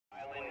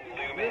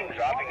Lubin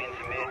dropping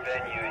into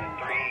mid-venue in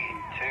 3,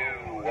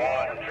 2,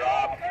 1,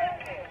 drop.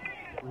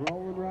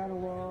 Rolling right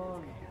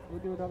along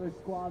into another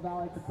Squaw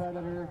Valley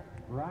competitor,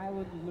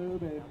 Ryland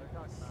Lubin,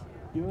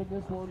 doing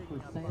this one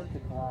for Santa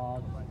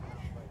Claus.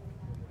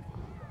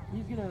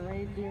 He's going to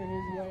reindeer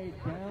his way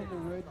down the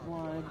ridge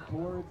line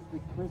towards the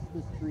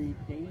Christmas tree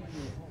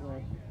dangerous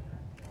cliff.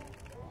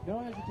 No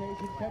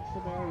hesitation, catch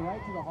some air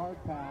right to the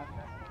hard path.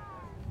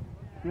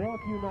 Throw a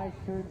few nice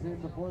turns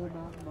in before the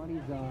mountain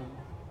money zone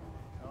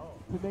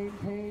to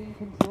maintain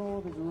control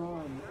of his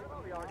run.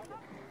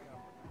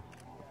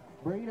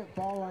 Bringing it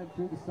fall line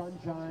through the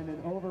sunshine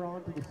and over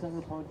onto the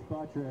center punch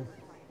buttress.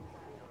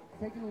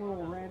 Taking a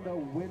little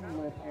rando wind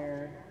lip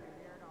air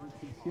with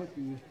some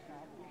shifty.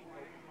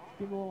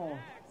 Getting a little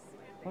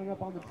hung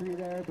up on the tree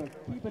there, but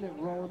keeping it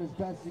rolling as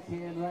best you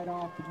can right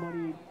off the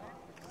money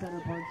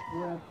center punch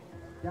cliff,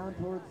 down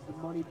towards the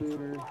money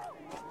booter,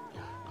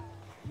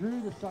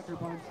 through the sucker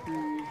punch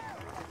trees,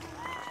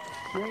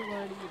 straight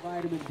lining the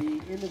vitamin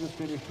D into the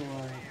finish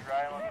line.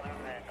 Ryland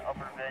Lubin,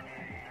 upper venue,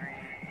 3,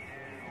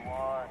 2,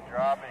 1,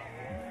 dropping.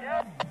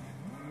 Yep.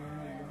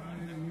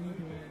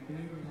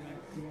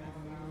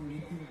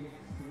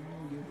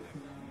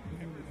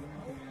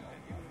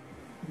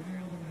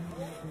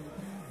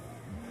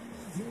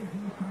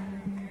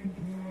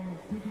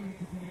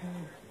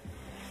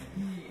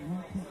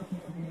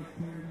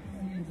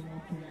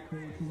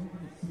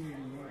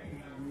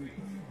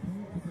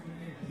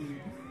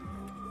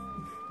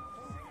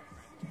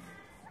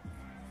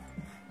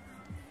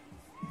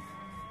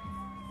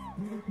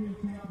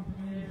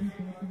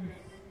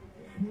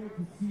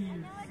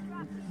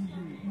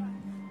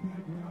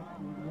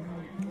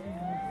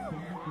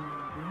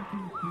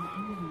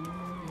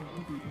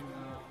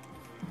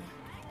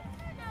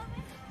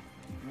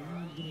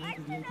 Our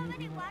kids are going to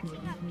be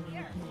watching up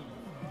here.